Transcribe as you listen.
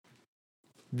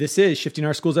This is Shifting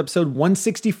Our Schools episode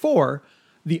 164,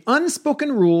 The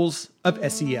Unspoken Rules of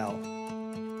SEL.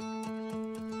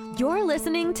 You're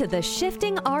listening to the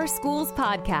Shifting Our Schools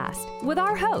podcast with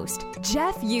our host,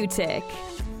 Jeff Utic.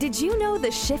 Did you know the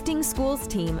Shifting Schools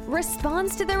team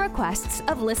responds to the requests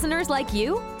of listeners like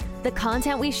you? The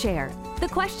content we share, the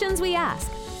questions we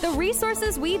ask, the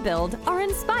resources we build are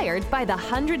inspired by the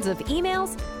hundreds of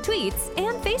emails, tweets,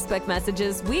 and Facebook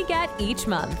messages we get each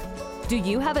month. Do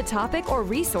you have a topic or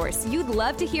resource you'd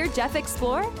love to hear Jeff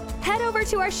explore? Head over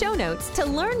to our show notes to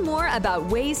learn more about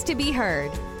ways to be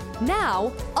heard.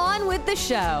 Now, on with the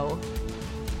show.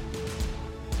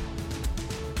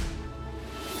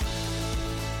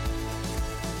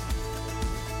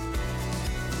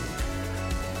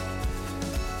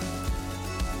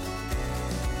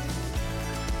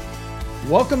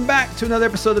 Welcome back to another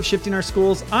episode of Shifting Our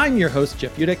Schools. I'm your host,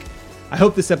 Jeff Utic. I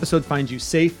hope this episode finds you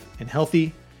safe and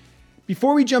healthy.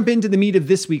 Before we jump into the meat of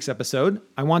this week's episode,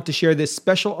 I want to share this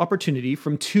special opportunity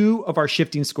from two of our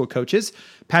Shifting School coaches,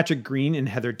 Patrick Green and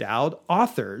Heather Dowd,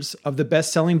 authors of the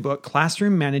best-selling book,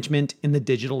 Classroom Management in the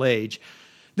Digital Age.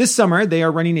 This summer, they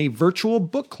are running a virtual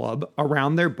book club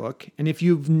around their book, and if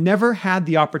you've never had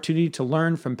the opportunity to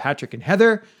learn from Patrick and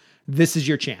Heather, this is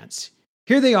your chance.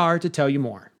 Here they are to tell you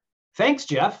more. Thanks,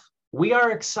 Jeff. We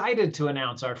are excited to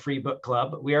announce our free book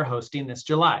club we are hosting this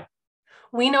July.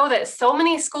 We know that so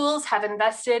many schools have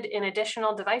invested in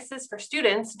additional devices for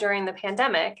students during the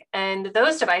pandemic, and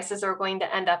those devices are going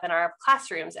to end up in our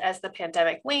classrooms as the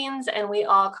pandemic wanes and we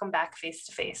all come back face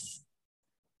to face.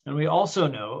 And we also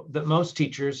know that most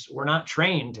teachers were not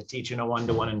trained to teach in a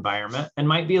one-to-one environment and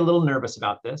might be a little nervous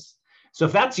about this. So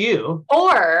if that's you,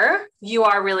 or you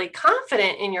are really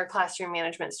confident in your classroom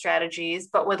management strategies,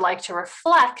 but would like to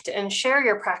reflect and share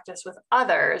your practice with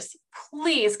others,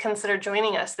 please consider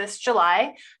joining us this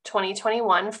July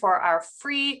 2021 for our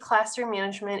free Classroom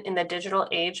Management in the Digital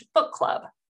Age book club.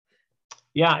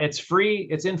 Yeah, it's free,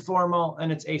 it's informal,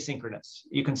 and it's asynchronous.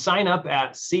 You can sign up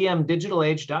at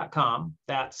cmdigitalage.com.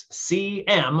 That's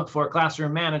CM for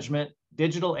Classroom Management,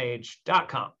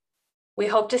 digitalage.com. We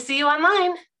hope to see you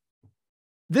online.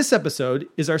 This episode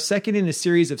is our second in a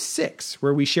series of 6,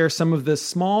 where we share some of the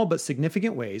small but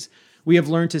significant ways we have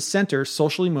learned to center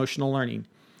social-emotional learning.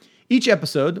 Each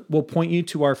episode will point you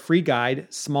to our free guide,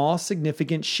 Small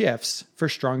Significant Shifts for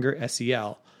Stronger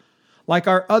SEL. Like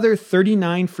our other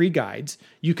 39 free guides,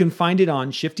 you can find it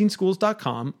on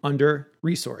shiftingschools.com under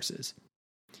Resources.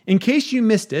 In case you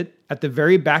missed it, at the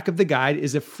very back of the guide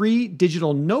is a free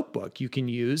digital notebook you can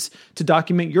use to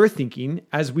document your thinking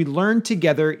as we learn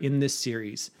together in this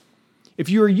series. If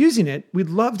you are using it, we'd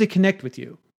love to connect with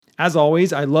you. As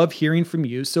always, I love hearing from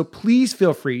you, so please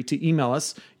feel free to email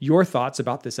us your thoughts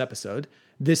about this episode,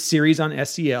 this series on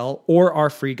SEL, or our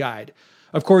free guide.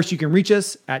 Of course, you can reach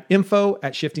us at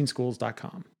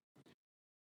info@shiftingschools.com.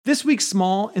 This week's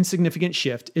small and significant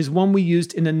shift is one we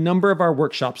used in a number of our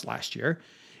workshops last year.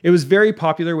 It was very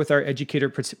popular with our educator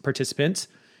participants.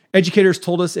 Educators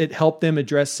told us it helped them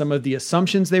address some of the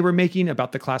assumptions they were making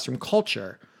about the classroom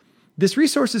culture. This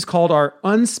resource is called our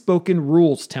Unspoken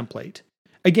Rules template.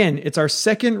 Again, it's our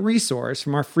second resource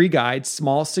from our free guide,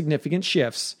 Small Significant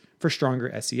Shifts for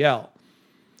Stronger SEL.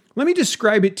 Let me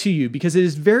describe it to you because it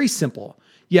is very simple,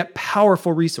 yet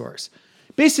powerful resource.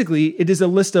 Basically, it is a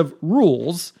list of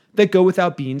rules that go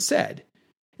without being said.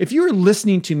 If you are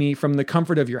listening to me from the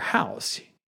comfort of your house,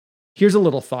 here's a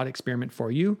little thought experiment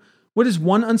for you. What is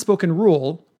one unspoken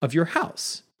rule of your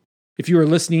house? If you are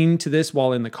listening to this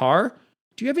while in the car,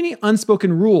 do you have any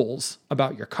unspoken rules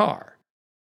about your car?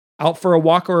 Out for a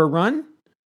walk or a run?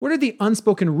 What are the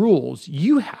unspoken rules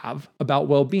you have about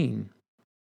well-being?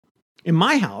 In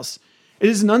my house, it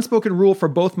is an unspoken rule for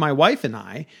both my wife and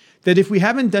I that if we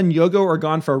haven't done yoga or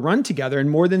gone for a run together in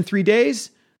more than 3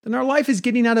 days, then our life is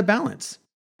getting out of balance.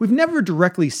 We've never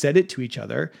directly said it to each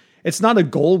other. It's not a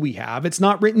goal we have. It's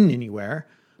not written anywhere.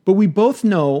 But we both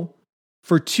know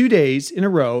for 2 days in a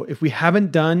row, if we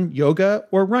haven't done yoga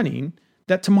or running,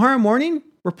 that tomorrow morning,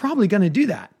 we're probably going to do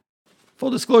that.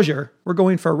 Full disclosure, we're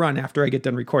going for a run after I get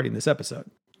done recording this episode.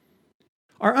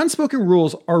 Our unspoken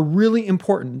rules are really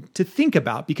important to think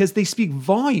about because they speak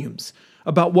volumes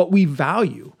about what we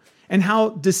value and how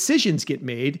decisions get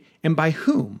made and by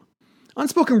whom.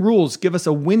 Unspoken rules give us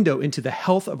a window into the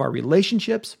health of our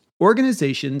relationships,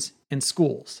 organizations, and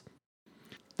schools.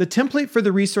 The template for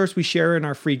the resource we share in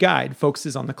our free guide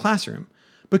focuses on the classroom,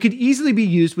 but could easily be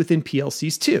used within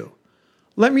PLCs too.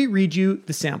 Let me read you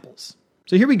the samples.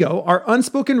 So here we go, our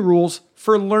unspoken rules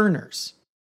for learners.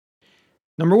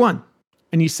 Number 1,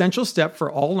 an essential step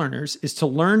for all learners is to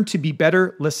learn to be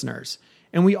better listeners,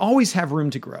 and we always have room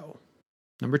to grow.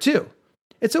 Number 2,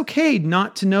 It's okay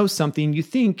not to know something you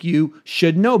think you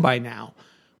should know by now.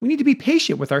 We need to be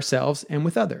patient with ourselves and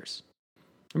with others.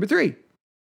 Number 3,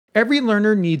 every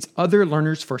learner needs other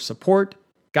learners for support,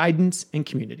 guidance, and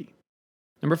community.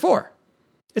 Number 4,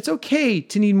 it's okay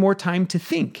to need more time to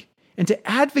think and to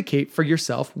advocate for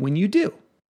yourself when you do.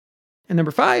 And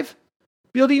number 5,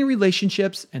 building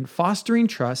relationships and fostering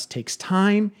trust takes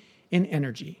time and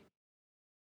energy.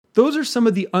 Those are some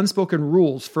of the unspoken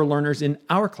rules for learners in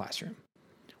our classroom.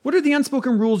 What are the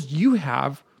unspoken rules you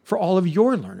have for all of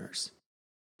your learners?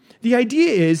 The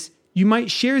idea is you might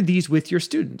share these with your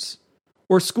students.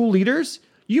 Or school leaders,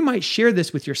 you might share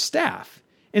this with your staff.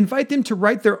 Invite them to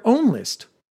write their own list,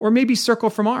 or maybe circle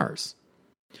from ours.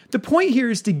 The point here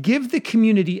is to give the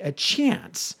community a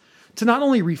chance to not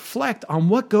only reflect on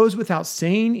what goes without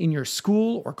saying in your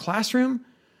school or classroom.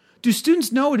 Do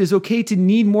students know it is okay to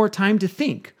need more time to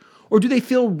think? Or do they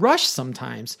feel rushed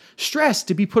sometimes, stressed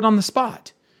to be put on the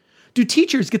spot? Do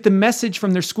teachers get the message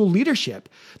from their school leadership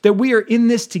that we are in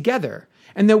this together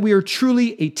and that we are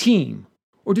truly a team?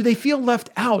 Or do they feel left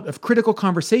out of critical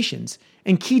conversations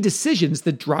and key decisions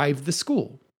that drive the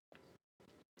school?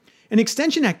 An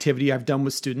extension activity I've done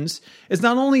with students is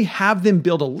not only have them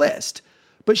build a list,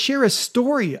 but share a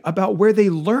story about where they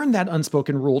learned that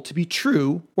unspoken rule to be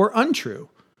true or untrue.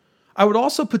 I would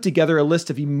also put together a list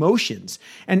of emotions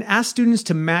and ask students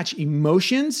to match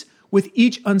emotions with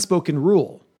each unspoken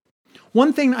rule.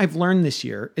 One thing I've learned this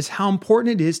year is how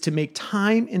important it is to make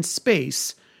time and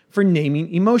space for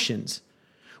naming emotions.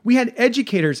 We had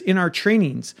educators in our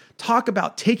trainings talk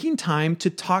about taking time to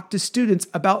talk to students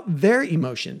about their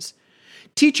emotions.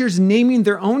 Teachers naming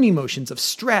their own emotions of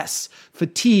stress,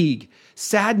 fatigue,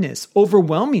 sadness,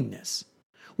 overwhelmingness.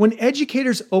 When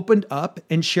educators opened up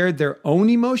and shared their own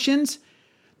emotions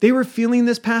they were feeling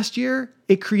this past year,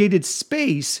 it created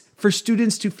space for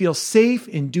students to feel safe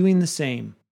in doing the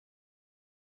same.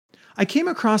 I came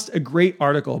across a great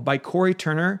article by Corey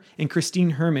Turner and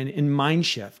Christine Herman in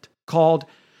Mindshift called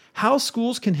How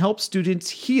Schools Can Help Students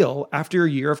Heal After a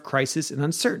Year of Crisis and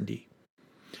Uncertainty.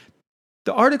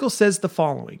 The article says the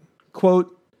following,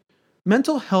 quote,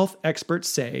 mental health experts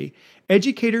say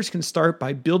educators can start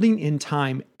by building in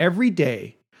time every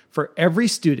day for every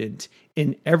student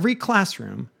in every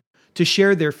classroom to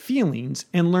share their feelings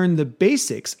and learn the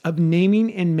basics of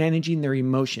naming and managing their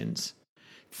emotions.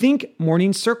 Think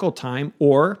morning circle time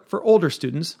or, for older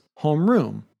students,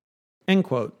 homeroom, end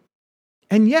quote.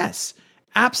 And yes,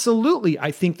 absolutely,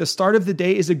 I think the start of the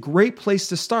day is a great place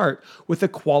to start with a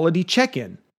quality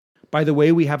check-in. By the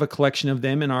way, we have a collection of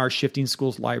them in our Shifting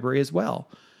Schools library as well.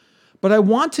 But I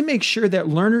want to make sure that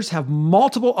learners have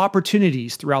multiple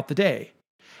opportunities throughout the day.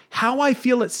 How I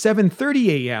feel at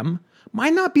 7:30 a.m.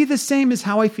 might not be the same as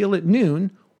how I feel at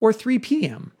noon or 3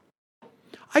 p.m.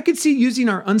 I could see using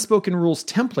our Unspoken Rules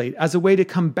template as a way to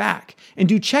come back and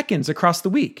do check-ins across the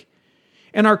week.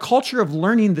 And our culture of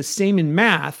learning the same in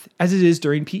math as it is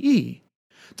during PE?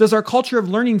 Does our culture of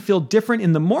learning feel different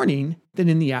in the morning than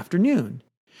in the afternoon?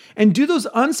 And do those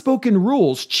unspoken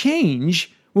rules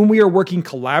change when we are working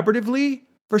collaboratively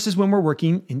versus when we're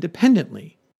working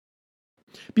independently?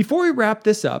 Before we wrap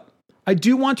this up, I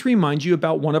do want to remind you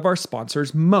about one of our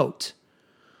sponsors, Mote.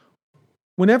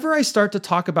 Whenever I start to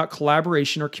talk about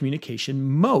collaboration or communication,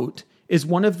 Mote is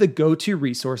one of the go-to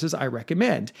resources I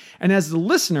recommend. And as the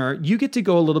listener, you get to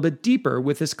go a little bit deeper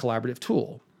with this collaborative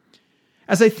tool.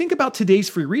 As I think about today's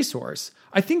free resource,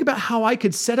 I think about how I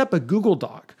could set up a Google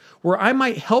Doc where I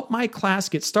might help my class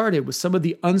get started with some of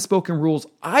the unspoken rules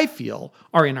I feel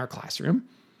are in our classroom.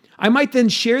 I might then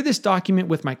share this document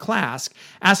with my class,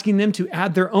 asking them to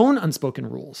add their own unspoken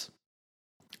rules.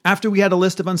 After we had a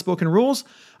list of unspoken rules,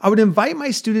 I would invite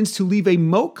my students to leave a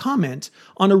Mote comment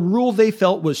on a rule they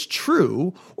felt was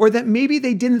true or that maybe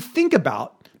they didn't think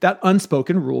about that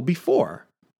unspoken rule before.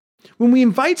 When we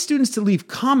invite students to leave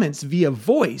comments via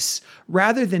voice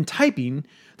rather than typing,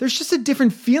 there's just a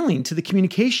different feeling to the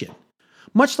communication.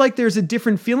 Much like there's a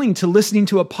different feeling to listening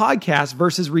to a podcast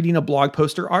versus reading a blog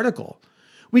post or article.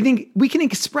 We think we can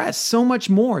express so much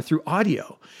more through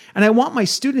audio, and I want my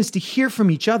students to hear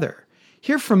from each other,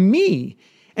 hear from me,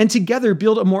 and together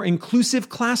build a more inclusive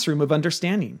classroom of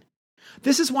understanding.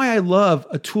 This is why I love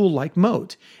a tool like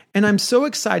Mote, and I'm so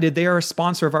excited they are a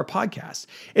sponsor of our podcast.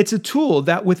 It's a tool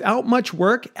that, without much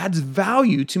work, adds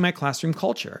value to my classroom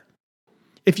culture.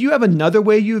 If you have another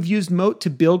way you have used Mote to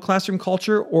build classroom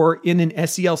culture or in an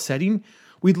SEL setting,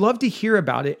 we'd love to hear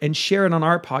about it and share it on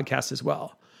our podcast as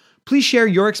well. Please share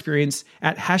your experience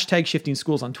at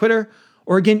 #ShiftingSchools on Twitter,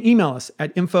 or again, email us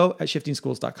at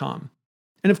info@shiftingschools.com.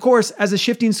 And of course, as a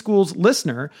Shifting Schools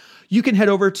listener, you can head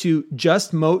over to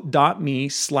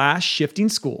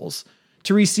justmote.me/shiftingschools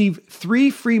to receive 3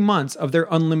 free months of their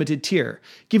unlimited tier,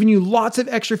 giving you lots of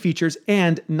extra features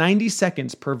and 90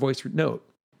 seconds per voice note.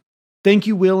 Thank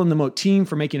you, Will and the Mote team,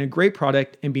 for making a great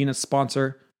product and being a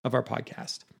sponsor of our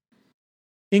podcast.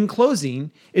 In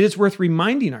closing, it is worth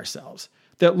reminding ourselves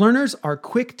that learners are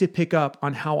quick to pick up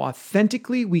on how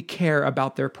authentically we care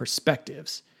about their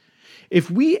perspectives.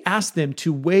 If we ask them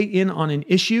to weigh in on an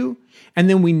issue and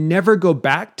then we never go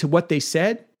back to what they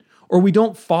said, or we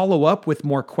don't follow up with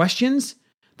more questions,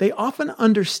 they often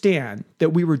understand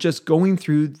that we were just going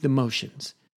through the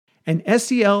motions. And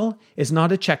SEL is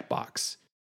not a checkbox.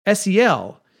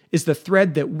 SEL is the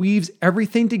thread that weaves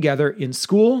everything together in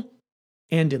school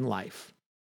and in life.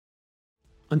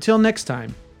 Until next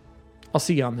time, I'll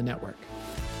see you on the network.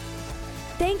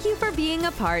 Thank you for being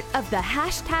a part of the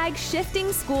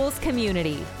 #ShiftingSchools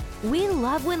community. We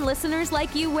love when listeners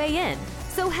like you weigh in,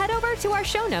 so head over to our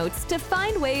show notes to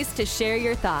find ways to share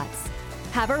your thoughts.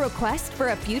 Have a request for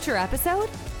a future episode?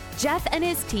 Jeff and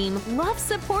his team love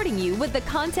supporting you with the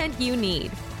content you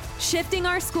need. Shifting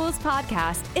Our Schools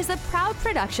podcast is a proud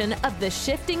production of the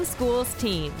Shifting Schools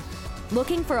team.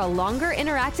 Looking for a longer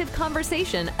interactive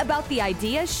conversation about the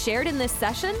ideas shared in this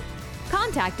session?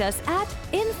 Contact us at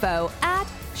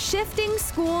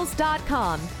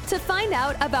info@shiftingschools.com to find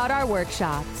out about our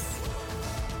workshops.